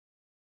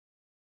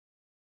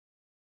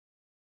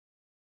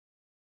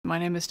My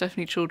name is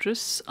Stephanie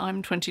Childress.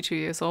 I'm 22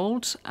 years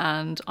old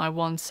and I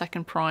won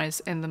second prize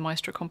in the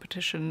Maestra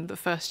competition the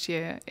first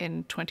year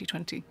in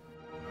 2020.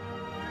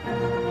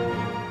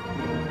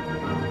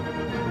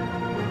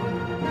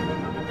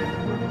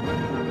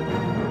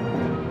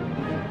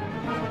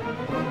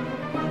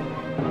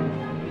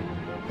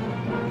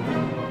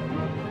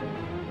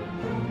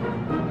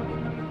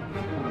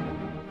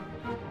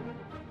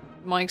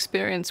 My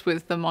experience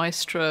with the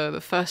Maestra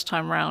the first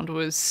time round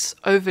was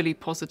overly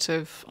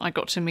positive. I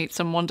got to meet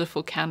some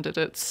wonderful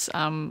candidates,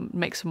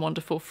 make some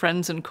wonderful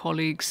friends and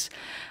colleagues,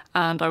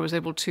 and I was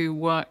able to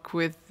work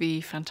with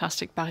the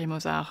fantastic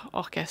Mozart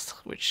Orchestra,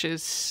 which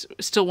is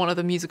still one of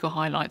the musical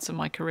highlights of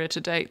my career to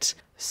date.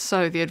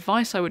 So the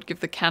advice I would give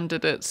the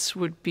candidates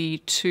would be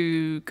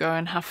to go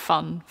and have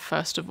fun,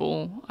 first of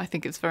all. I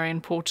think it's very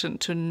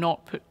important to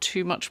not put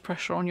too much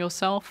pressure on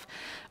yourself.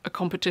 A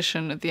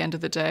competition at the end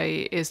of the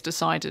day is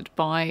decided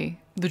by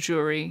the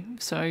jury,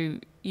 so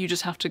you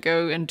just have to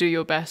go and do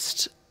your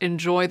best.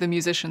 Enjoy the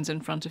musicians in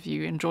front of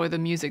you, enjoy the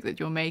music that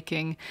you're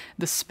making,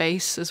 the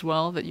space as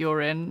well that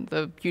you're in,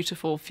 the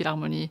beautiful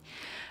Philharmonie,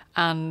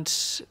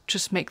 and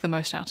just make the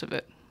most out of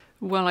it.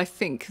 Well, I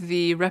think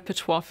the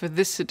repertoire for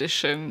this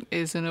edition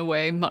is in a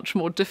way much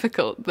more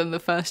difficult than the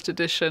first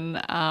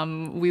edition.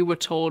 We were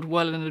told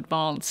well in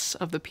advance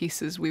of the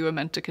pieces we were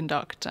meant to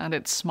conduct, and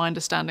it's my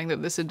understanding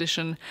that this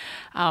edition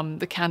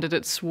the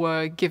candidates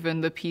were given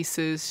the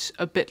pieces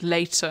a bit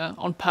later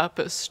on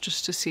purpose,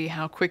 just to see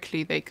how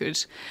quickly they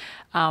could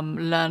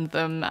learn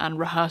them and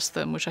rehearse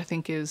them, which I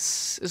think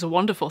is a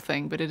wonderful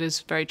thing, but it is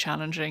very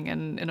challenging,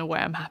 and in a way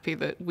I'm happy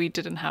that we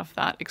didn't have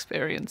that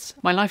experience.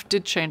 My life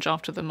did change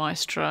after the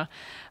Maestra.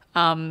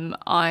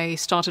 I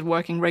started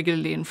working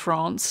regularly in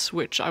France,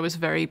 which I was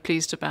very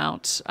pleased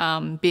about.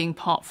 Being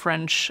part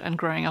French and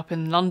growing up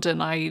in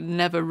London, I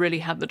never really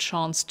had the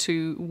chance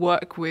to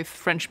work with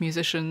French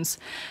musicians,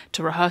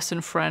 to rehearse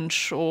in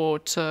French, or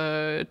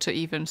to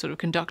even sort of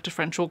conduct a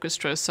French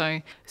orchestra.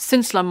 So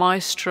since La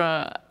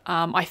Maestra,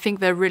 I think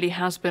there really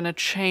has been a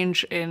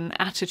change in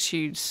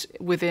attitudes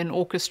within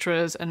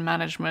orchestras and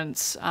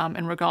managements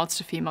in regards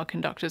to female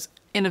conductors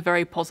in a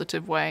very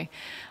positive way.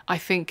 I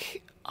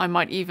think I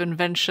might even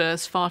venture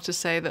as far to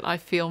say that I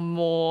feel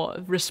more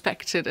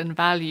respected and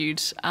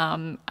valued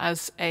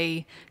as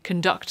a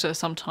conductor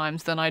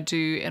sometimes than I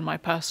do in my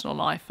personal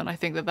life. And I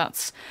think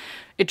that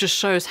it just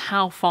shows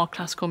how far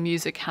classical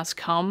music has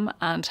come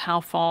and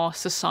how far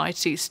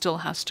society still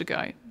has to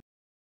go.